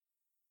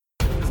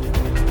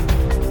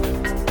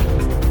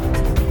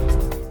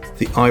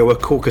the Iowa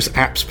caucus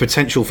app's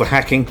potential for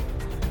hacking,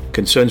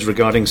 concerns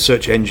regarding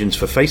search engines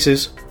for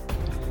faces,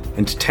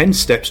 and 10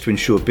 steps to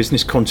ensure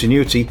business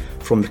continuity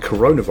from the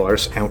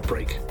coronavirus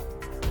outbreak.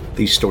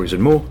 These stories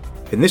and more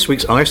in this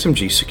week's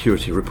ISMG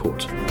Security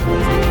Report.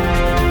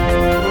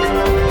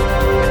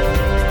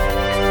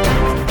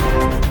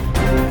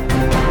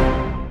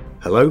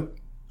 Hello,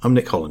 I'm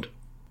Nick Holland.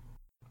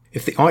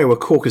 If the Iowa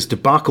caucus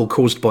debacle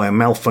caused by a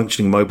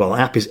malfunctioning mobile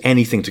app is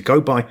anything to go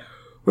by,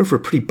 we're in for a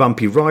pretty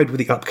bumpy ride with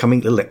the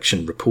upcoming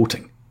election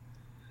reporting.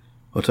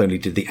 Not only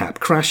did the app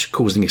crash,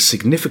 causing a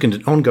significant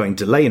and ongoing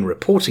delay in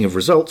reporting of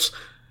results,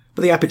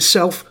 but the app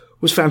itself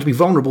was found to be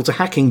vulnerable to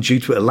hacking due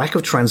to a lack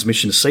of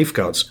transmission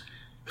safeguards,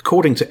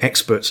 according to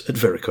experts at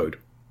Veracode.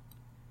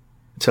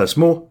 To tell us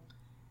more,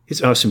 is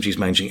RSMG's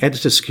Managing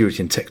Editor,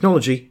 Security and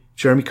Technology,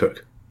 Jeremy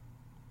Kirk.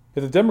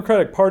 The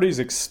Democratic Party's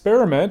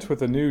experiment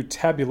with a new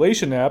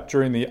tabulation app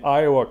during the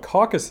Iowa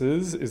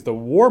caucuses is the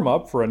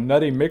warm-up for a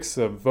nutty mix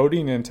of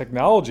voting and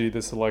technology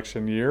this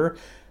election year,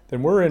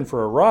 then we're in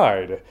for a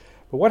ride.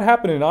 But what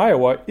happened in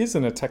Iowa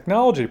isn't a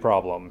technology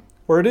problem,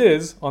 or it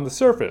is on the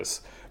surface.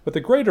 But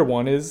the greater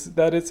one is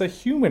that it's a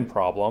human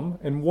problem,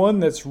 and one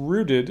that's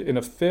rooted in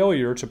a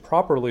failure to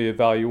properly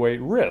evaluate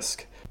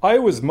risk.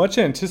 Iowa's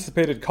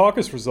much-anticipated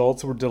caucus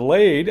results were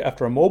delayed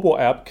after a mobile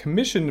app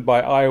commissioned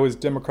by Iowa's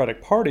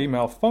Democratic Party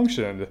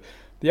malfunctioned.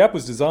 The app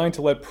was designed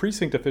to let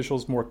precinct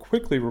officials more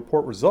quickly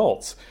report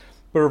results.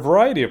 But a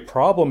variety of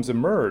problems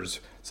emerged.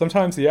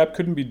 Sometimes the app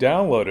couldn't be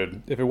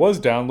downloaded. If it was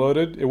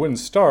downloaded, it wouldn't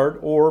start,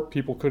 or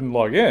people couldn't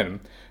log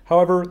in.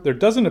 However, there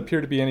doesn't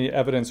appear to be any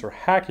evidence for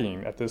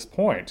hacking at this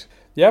point.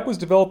 The app was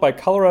developed by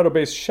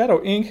Colorado-based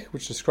Shadow Inc.,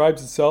 which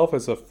describes itself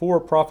as a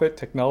for-profit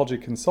technology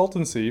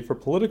consultancy for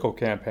political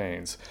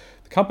campaigns.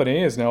 The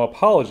company has now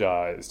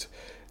apologized.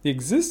 The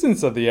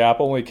existence of the app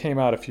only came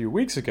out a few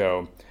weeks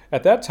ago.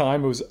 At that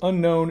time, it was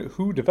unknown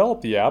who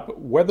developed the app,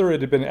 whether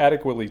it had been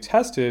adequately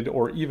tested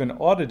or even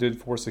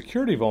audited for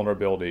security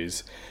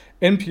vulnerabilities.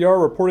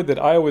 NPR reported that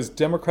Iowa's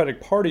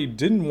Democratic Party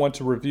didn't want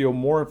to reveal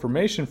more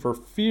information for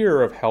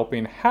fear of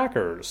helping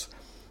hackers.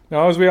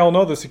 Now, as we all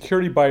know, the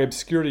security by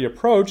obscurity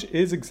approach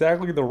is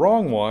exactly the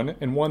wrong one,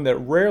 and one that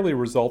rarely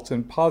results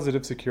in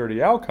positive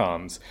security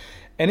outcomes.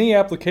 Any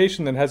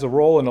application that has a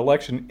role in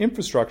election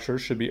infrastructure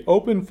should be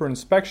open for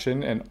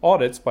inspection and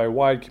audits by a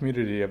wide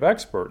community of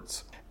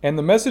experts. And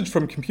the message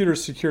from computer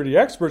security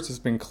experts has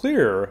been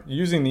clear.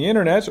 Using the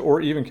internet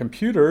or even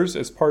computers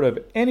as part of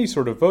any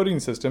sort of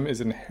voting system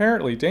is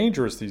inherently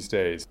dangerous these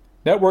days.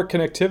 Network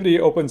connectivity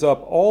opens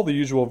up all the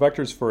usual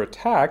vectors for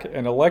attack,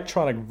 and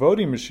electronic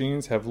voting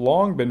machines have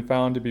long been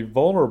found to be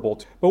vulnerable.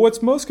 But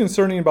what's most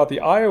concerning about the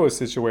Iowa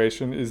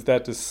situation is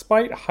that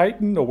despite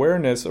heightened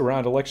awareness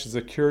around election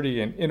security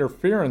and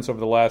interference over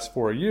the last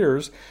 4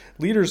 years,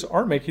 leaders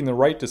aren't making the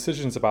right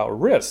decisions about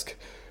risk.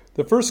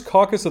 The first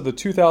caucus of the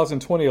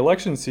 2020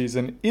 election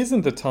season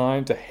isn't the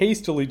time to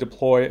hastily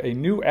deploy a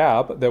new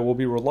app that will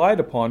be relied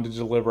upon to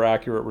deliver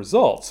accurate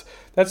results.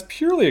 That's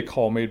purely a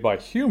call made by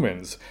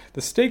humans.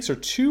 The stakes are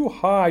too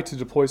high to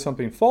deploy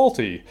something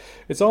faulty.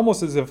 It's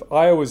almost as if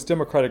Iowa's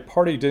Democratic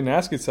Party didn't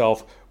ask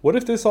itself, what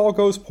if this all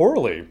goes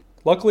poorly?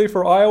 Luckily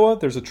for Iowa,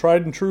 there's a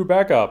tried and true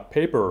backup,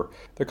 paper.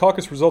 The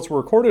caucus results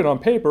were recorded on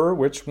paper,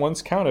 which,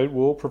 once counted,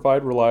 will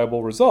provide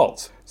reliable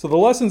results. So the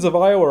lessons of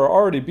Iowa are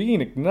already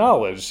being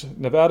acknowledged.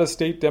 Nevada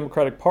State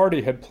Democratic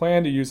Party had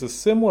planned to use a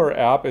similar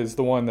app as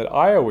the one that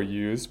Iowa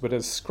used, but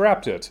has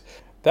scrapped it.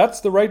 That's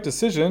the right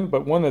decision,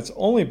 but one that's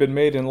only been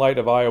made in light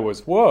of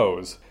Iowa's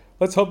woes.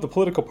 Let's hope the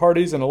political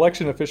parties and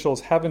election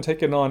officials haven't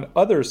taken on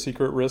other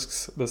secret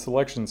risks this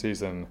election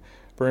season.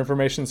 For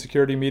Information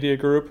Security Media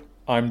Group,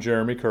 I'm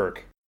Jeremy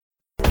Kirk.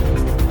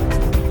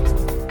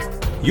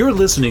 You're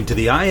listening to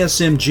the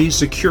ISMG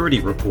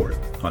Security Report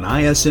on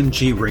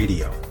ISMG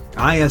Radio.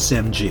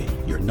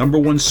 ISMG, your number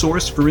one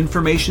source for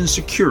information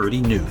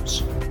security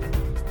news.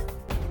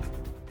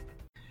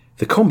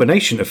 The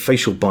combination of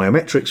facial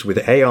biometrics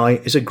with AI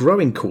is a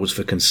growing cause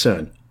for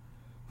concern,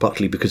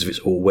 partly because of its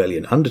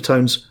Orwellian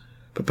undertones,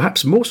 but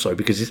perhaps more so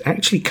because it's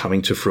actually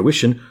coming to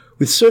fruition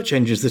with search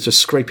engines that are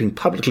scraping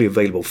publicly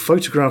available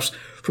photographs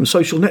from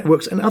social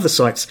networks and other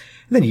sites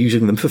and then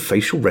using them for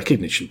facial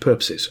recognition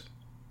purposes.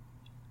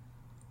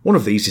 One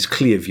of these is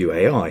Clearview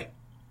AI,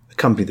 a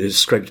company that has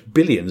scraped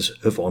billions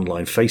of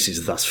online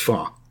faces thus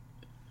far.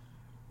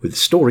 With the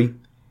story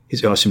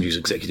is RSMG's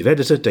Executive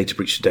Editor, Data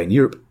Breach Today in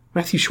Europe,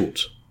 Matthew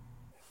Schwartz.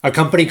 A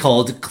company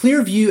called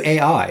Clearview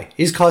AI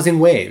is causing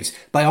waves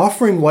by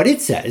offering what it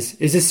says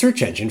is a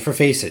search engine for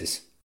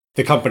faces.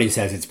 The company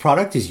says its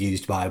product is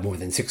used by more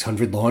than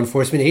 600 law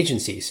enforcement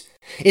agencies.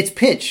 Its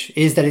pitch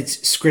is that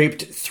it's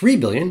scraped 3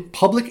 billion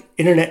public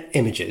internet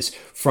images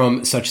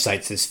from such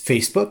sites as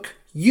Facebook,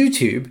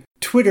 YouTube,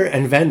 Twitter,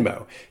 and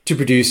Venmo to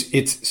produce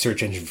its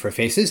search engine for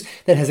faces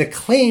that has a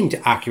claimed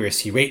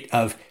accuracy rate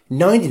of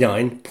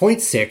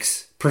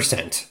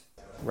 99.6%.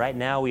 Right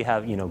now we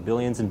have,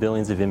 billions and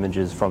billions of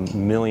images from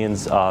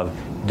millions of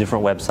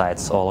different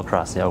websites all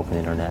across the open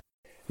internet.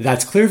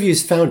 That's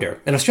Clearview's founder,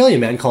 an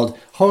Australian man called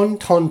Hon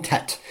Ton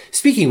Tet,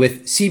 speaking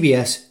with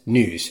CBS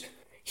News.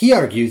 He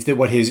argues that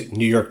what his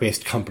New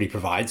York-based company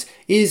provides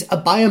is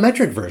a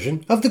biometric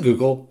version of the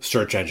Google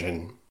search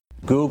engine.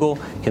 Google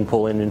can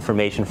pull in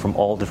information from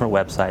all different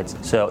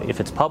websites. So if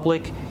it's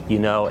public,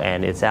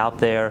 and it's out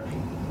there,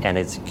 and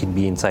it can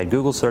be inside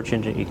Google's search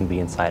engine, it can be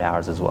inside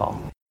ours as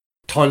well.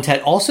 Ton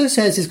Tet also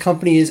says his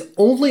company is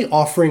only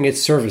offering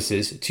its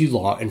services to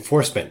law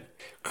enforcement.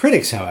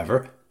 Critics,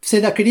 however,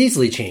 say that could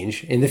easily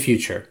change in the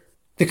future.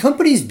 The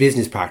company's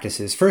business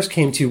practices first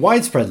came to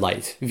widespread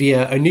light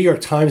via a New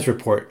York Times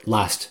report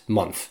last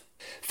month.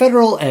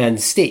 Federal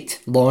and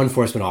state law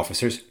enforcement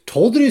officers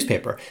told the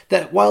newspaper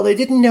that while they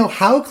didn't know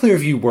how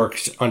Clearview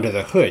worked under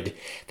the hood,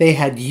 they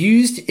had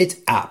used its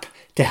app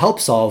to help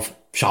solve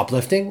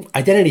shoplifting,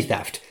 identity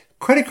theft,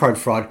 credit card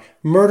fraud,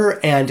 murder,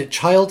 and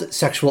child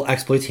sexual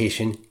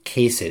exploitation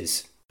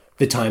cases.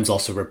 The Times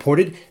also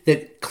reported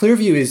that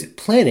Clearview is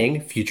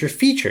planning future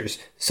features,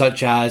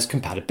 such as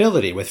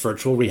compatibility with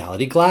virtual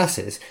reality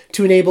glasses,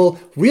 to enable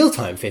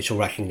real-time facial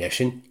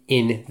recognition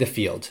in the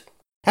field.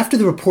 After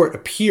the report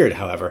appeared,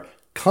 however,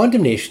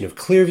 condemnation of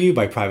Clearview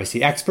by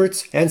privacy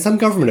experts and some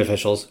government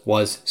officials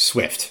was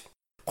swift.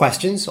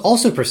 Questions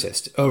also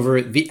persist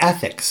over the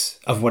ethics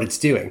of what it's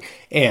doing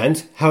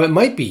and how it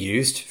might be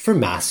used for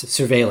mass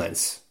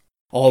surveillance.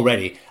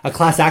 Already, a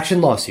class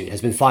action lawsuit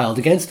has been filed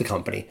against the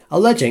company,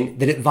 alleging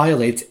that it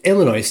violates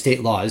Illinois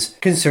state laws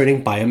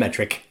concerning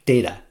biometric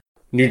data.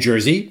 New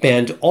Jersey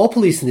banned all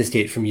police in the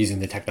state from using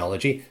the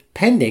technology,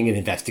 pending an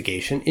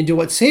investigation into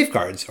what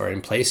safeguards are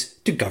in place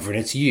to govern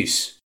its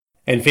use.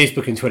 And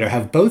Facebook and Twitter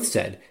have both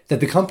said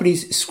that the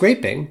company's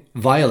scraping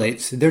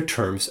violates their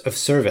terms of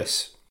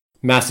service.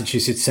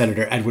 Massachusetts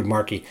Senator Edward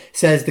Markey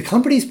says the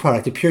company's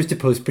product appears to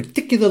pose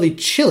particularly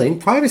chilling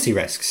privacy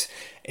risks,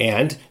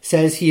 and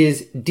says he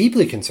is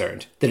deeply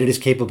concerned that it is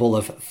capable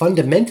of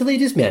fundamentally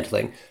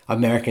dismantling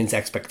Americans'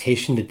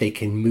 expectation that they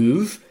can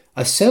move,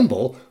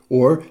 assemble,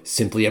 or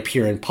simply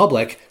appear in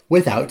public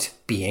without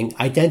being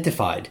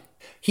identified.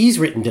 He's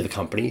written to the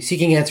company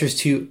seeking answers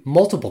to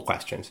multiple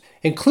questions,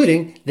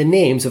 including the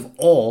names of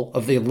all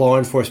of the law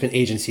enforcement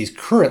agencies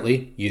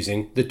currently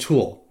using the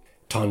tool.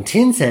 Ton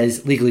Tin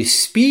says, legally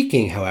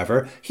speaking,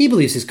 however, he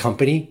believes his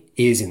company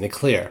is in the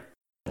clear.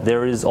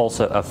 There is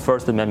also a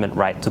First Amendment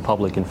right to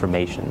public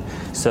information.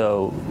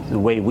 So the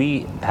way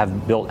we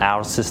have built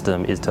our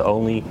system is to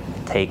only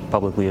take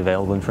publicly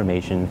available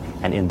information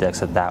and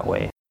index it that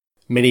way.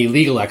 Many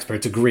legal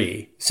experts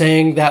agree,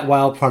 saying that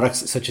while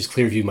products such as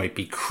Clearview might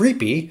be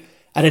creepy,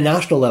 at a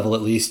national level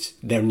at least,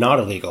 they're not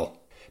illegal.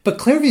 But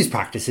Clearview's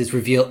practices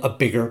reveal a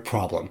bigger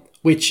problem,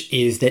 which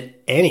is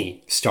that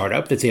any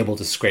startup that's able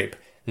to scrape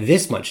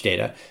this much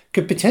data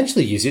could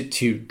potentially use it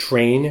to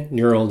train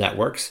neural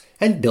networks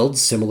and build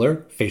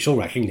similar facial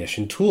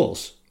recognition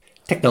tools.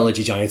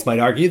 Technology giants might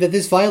argue that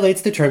this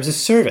violates the terms of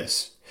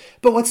service.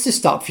 But what's to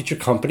stop future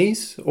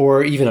companies,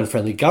 or even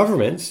unfriendly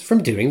governments,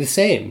 from doing the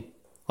same?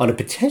 On a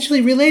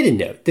potentially related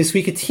note, this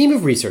week a team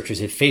of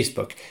researchers at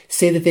Facebook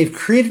say that they've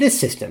created a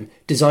system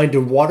designed to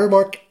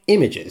watermark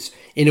images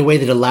in a way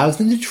that allows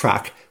them to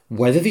track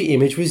whether the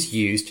image was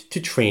used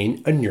to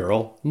train a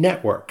neural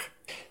network.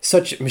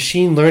 Such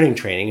machine learning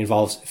training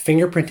involves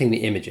fingerprinting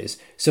the images,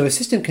 so a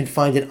system can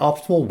find an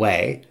optimal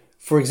way,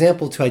 for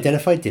example, to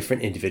identify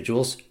different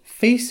individuals'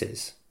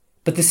 faces.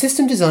 But the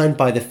system designed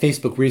by the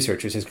Facebook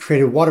researchers has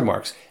created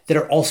watermarks that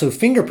are also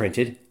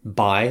fingerprinted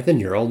by the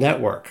neural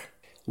network.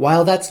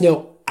 While that's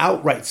no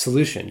outright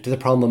solution to the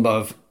problem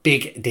of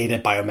big data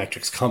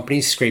biometrics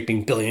companies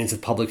scraping billions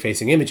of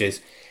public-facing images,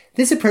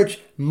 this approach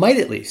might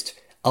at least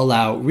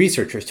allow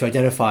researchers to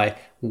identify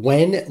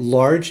when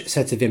large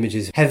sets of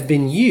images have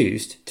been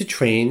used to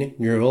train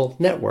neural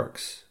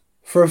networks.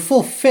 For a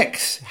full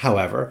fix,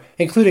 however,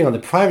 including on the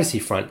privacy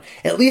front,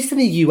 at least in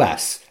the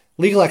US,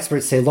 legal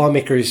experts say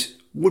lawmakers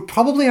would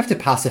probably have to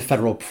pass a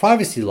federal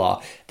privacy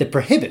law that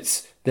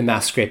prohibits the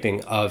mass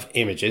scraping of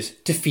images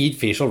to feed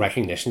facial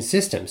recognition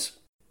systems.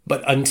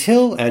 But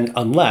until and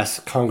unless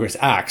Congress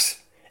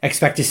acts,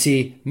 expect to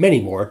see many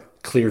more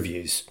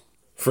Clearviews.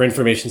 For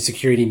Information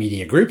Security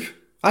Media Group,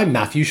 I'm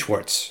Matthew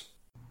Schwartz.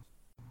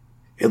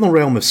 In the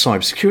realm of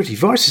cybersecurity,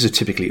 viruses are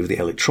typically of the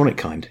electronic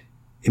kind,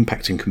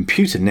 impacting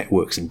computer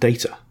networks and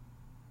data.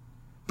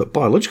 But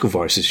biological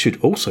viruses should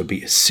also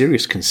be a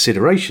serious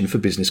consideration for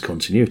business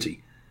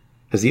continuity,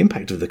 as the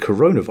impact of the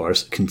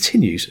coronavirus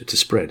continues to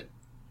spread.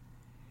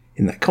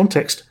 In that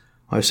context,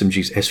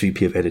 ISMG's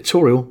SVP of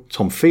Editorial,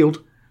 Tom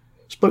Field,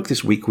 spoke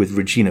this week with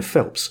Regina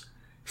Phelps,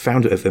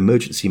 founder of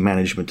Emergency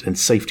Management and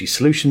Safety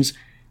Solutions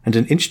and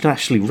an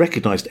internationally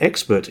recognized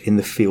expert in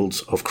the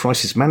fields of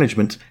crisis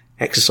management,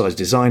 exercise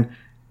design,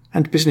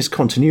 and business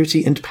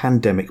continuity and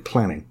pandemic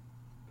planning.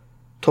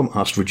 Tom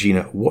asked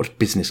Regina what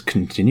business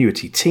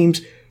continuity teams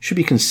should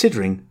be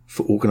considering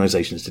for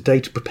organizations today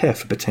to prepare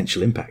for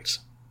potential impacts.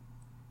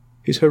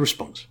 Here's her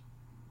response.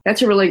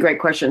 That's a really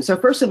great question. So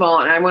first of all,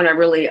 and I want to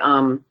really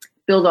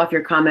build off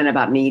your comment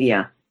about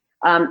media.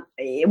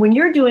 When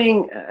you're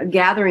doing a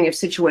gathering of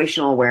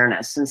situational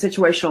awareness, and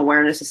situational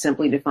awareness is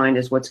simply defined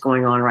as what's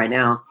going on right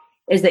now,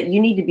 is that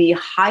you need to be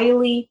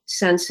highly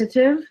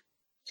sensitive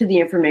to the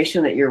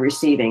information that you're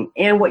receiving.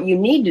 And what you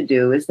need to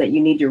do is that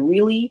you need to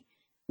really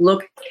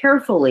look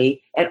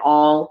carefully at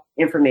all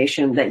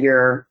information that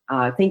you're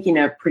thinking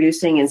of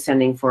producing and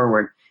sending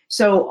forward.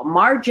 So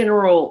our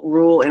general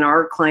rule in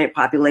our client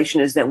population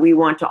is that we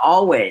want to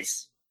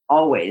always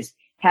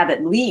have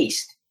at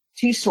least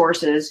 2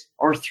 sources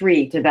or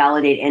 3 to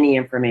validate any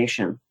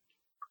information.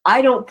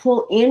 I don't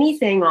pull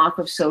anything off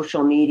of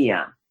social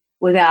media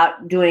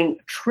without doing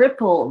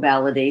triple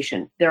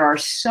validation. There are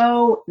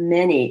so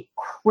many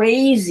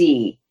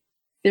crazy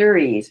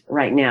theories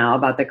right now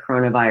about the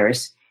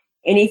coronavirus.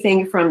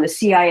 Anything from the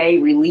CIA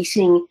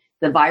releasing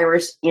the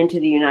virus into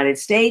the United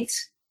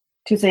States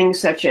to things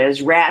such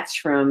as rats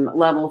from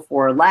level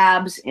 4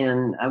 labs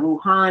in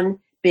Wuhan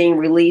being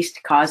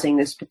released, causing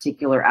this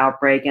particular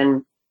outbreak,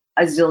 and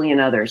a zillion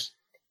others.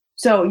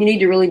 So you need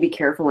to really be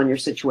careful in your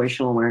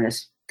situational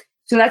awareness.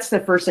 So that's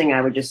the first thing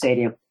I would just say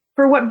to you.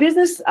 For what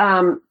business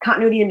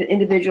continuity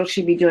individuals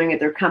should be doing at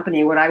their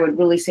company, what I would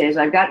really say is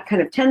I've got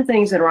kind of 10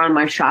 things that are on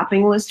my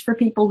shopping list for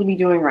people to be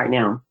doing right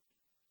now.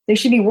 They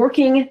should be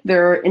working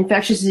their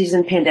infectious disease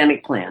and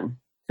pandemic plan.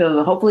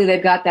 So hopefully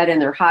they've got that in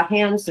their hot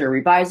hands. They're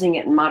revising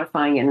it and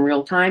modifying it in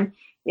real time.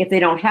 If they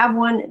don't have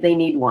one, they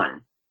need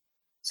one.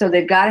 So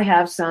they've got to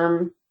have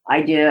some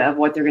idea of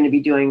what they're going to be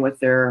doing with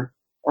their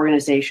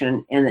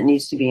organization, and that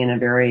needs to be in a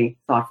very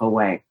thoughtful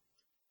way.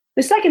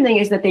 The second thing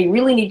is that they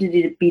really need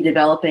to be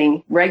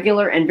developing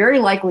regular and very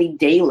likely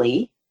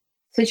daily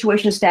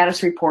situation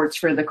status reports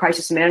for the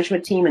crisis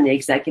management team and the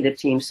executive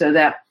team, so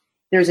that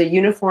there's a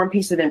uniform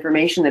piece of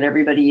information that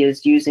everybody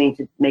is using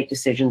to make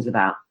decisions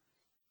about.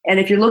 And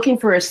if you're looking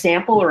for a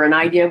sample or an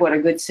idea of what a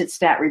good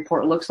SIT-STAT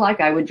report looks like,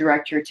 I would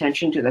direct your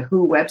attention to the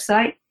WHO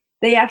website.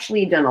 They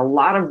actually have done a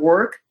lot of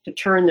work to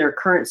turn their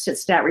current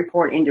SIT-STAT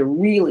report into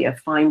really a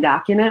fine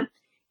document.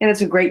 And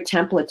it's a great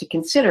template to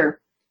consider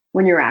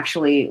when you're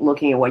actually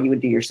looking at what you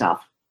would do yourself.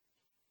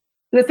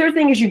 The third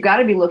thing is you've got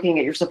to be looking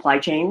at your supply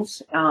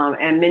chains.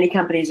 And many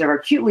companies are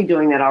acutely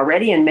doing that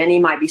already. And many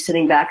might be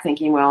sitting back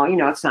thinking, well,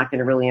 it's not going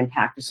to really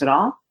impact us at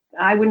all.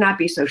 I would not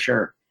be so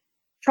sure.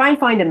 Try and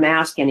find a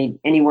mask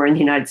anywhere in the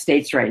United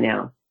States right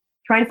now.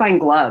 Try and find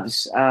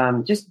gloves.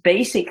 Just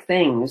basic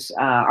things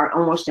are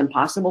almost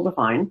impossible to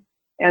find.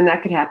 And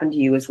that could happen to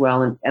you as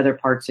well in other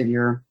parts of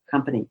your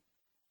company.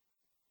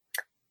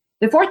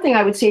 The fourth thing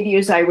I would say to you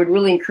is I would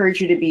really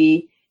encourage you to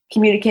be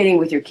communicating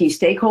with your key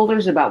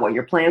stakeholders about what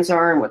your plans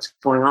are and what's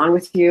going on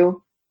with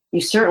you.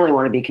 You certainly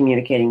want to be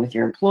communicating with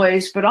your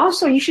employees, but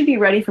also you should be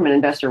ready from an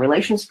investor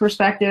relations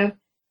perspective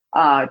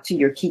to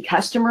your key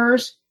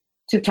customers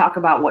to talk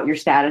about what your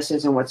status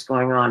is and what's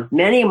going on.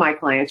 Many of my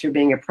clients are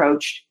being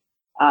approached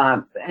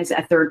as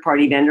a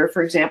third-party vendor,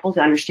 for example,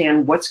 to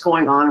understand what's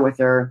going on with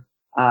their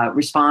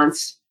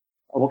response,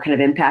 or what kind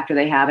of impact are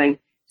they having.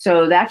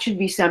 So that should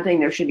be something.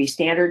 There should be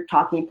standard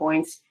talking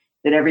points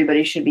that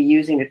everybody should be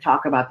using to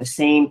talk about the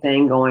same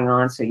thing going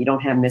on, so you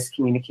don't have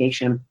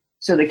miscommunication.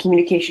 So the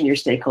communication to your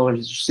stakeholders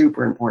is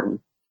super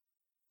important.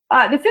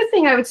 The fifth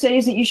thing I would say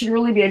is that you should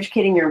really be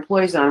educating your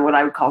employees on what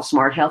I would call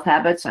smart health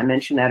habits. I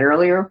mentioned that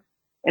earlier.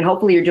 And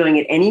hopefully you're doing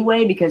it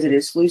anyway because it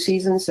is flu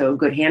season. So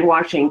good hand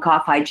washing,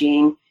 cough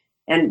hygiene,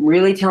 and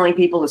really telling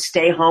people to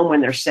stay home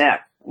when they're sick.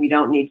 We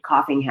don't need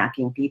coughing,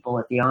 hacking people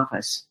at the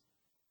office.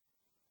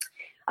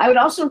 I would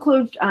also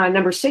include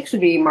number 6 would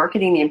be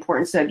marketing the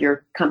importance of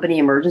your company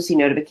emergency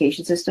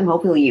notification system.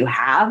 Hopefully you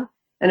have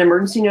an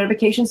emergency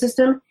notification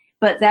system,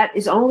 but that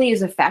is only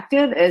as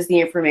effective as the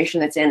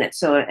information that's in it.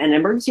 So an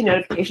emergency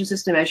notification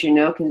system, as you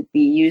know, can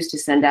be used to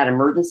send out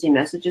emergency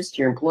messages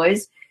to your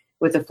employees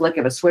with a flick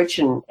of a switch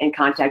and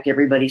contact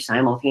everybody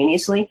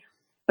simultaneously.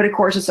 But of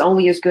course, it's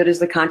only as good as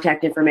the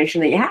contact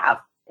information that you have.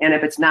 And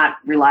if it's not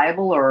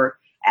reliable or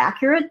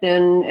accurate,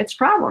 then it's a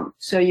problem.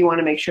 So you want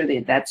to make sure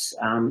that that's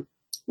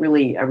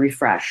really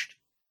refreshed.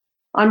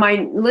 On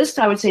my list,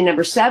 I would say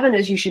number 7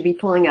 is you should be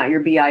pulling out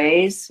your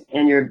BIAs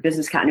and your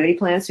business continuity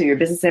plans, so your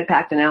business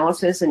impact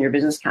analysis and your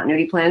business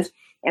continuity plans.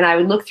 And I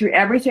would look through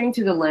everything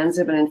through the lens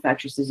of an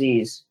infectious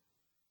disease.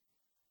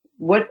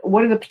 What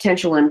are the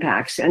potential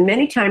impacts? And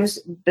many times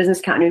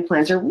business continuity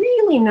plans are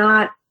really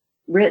not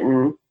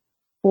written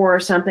for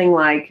something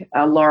like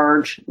a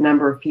large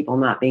number of people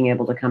not being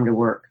able to come to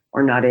work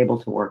or not able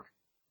to work.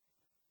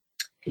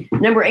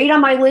 Number 8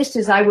 on my list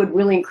is I would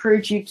really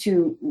encourage you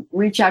to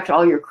reach out to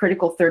all your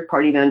critical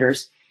third-party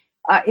vendors.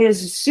 It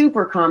is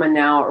super common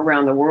now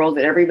around the world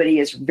that everybody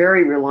is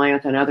very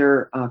reliant on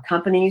other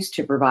companies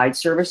to provide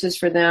services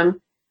for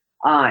them.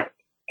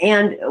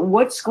 And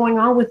what's going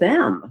on with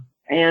them?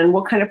 And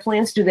what kind of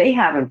plans do they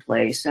have in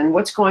place? And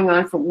what's going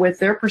on with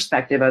their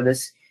perspective of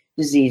this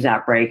disease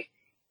outbreak?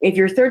 If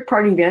your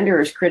third-party vendor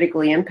is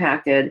critically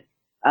impacted,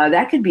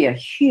 that could be a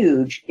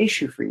huge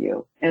issue for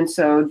you. And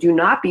so do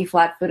not be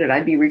flat-footed.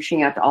 I'd be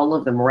reaching out to all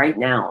of them right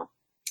now.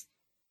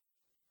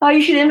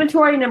 You should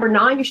inventory, number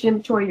 9, you should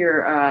inventory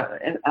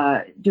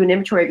do an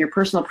inventory of your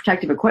personal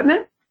protective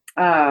equipment,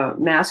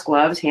 masks,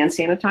 gloves, hand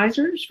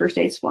sanitizers, first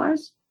aid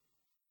supplies.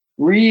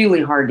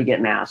 Really hard to get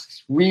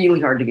masks, really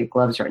hard to get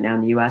gloves right now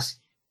in the US.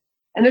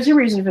 And there's a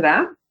reason for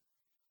that.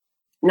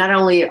 not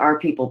only are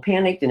people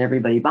panicked and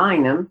everybody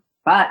buying them,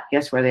 but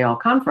guess where they all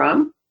come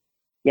from?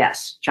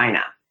 Yes,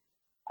 China.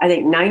 I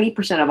think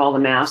 90% of all the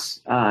masks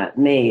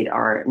made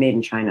are made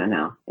in China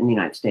now in the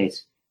United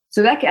States.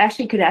 So that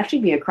could actually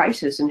be a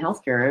crisis in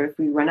healthcare if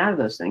we run out of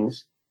those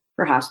things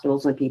for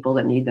hospitals and people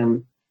that need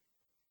them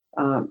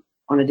on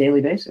a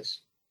daily basis.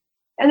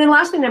 And then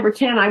lastly, number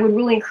 10, I would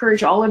really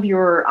encourage all of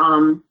your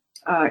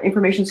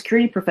information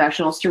security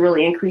professionals to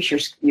really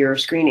increase your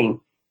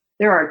screening.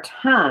 There are a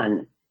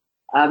ton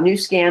of new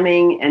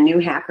scamming and new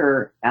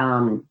hacker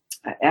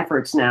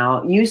efforts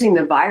now using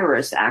the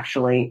virus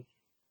actually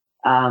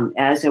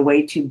as a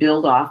way to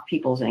build off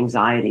people's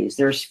anxieties.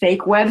 There's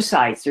fake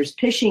websites, there's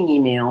phishing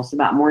emails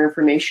about more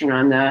information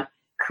on the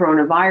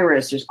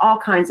coronavirus. There's all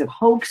kinds of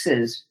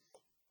hoaxes.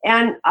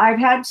 And I've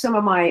had some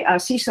of my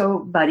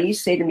CISO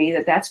buddies say to me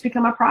that that's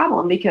become a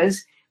problem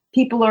because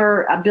people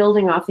are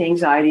building off the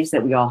anxieties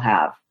that we all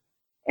have.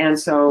 And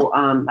so,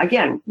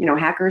 again,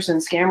 hackers and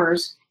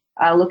scammers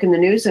look in the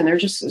news and they're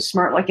just as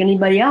smart like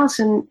anybody else,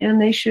 and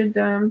they should,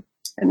 and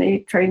they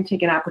try and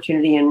take an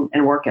opportunity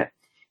and work it.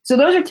 So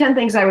those are 10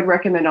 things I would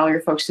recommend all your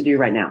folks to do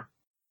right now.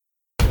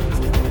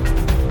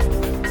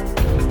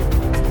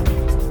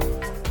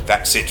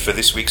 That's it for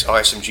this week's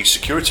ISMG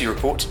Security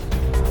Report.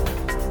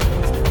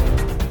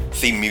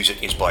 Theme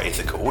music is by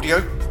Ithaca Audio.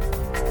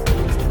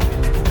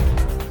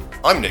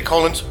 I'm Nick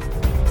Holland.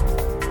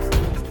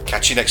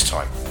 Catch you next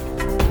time.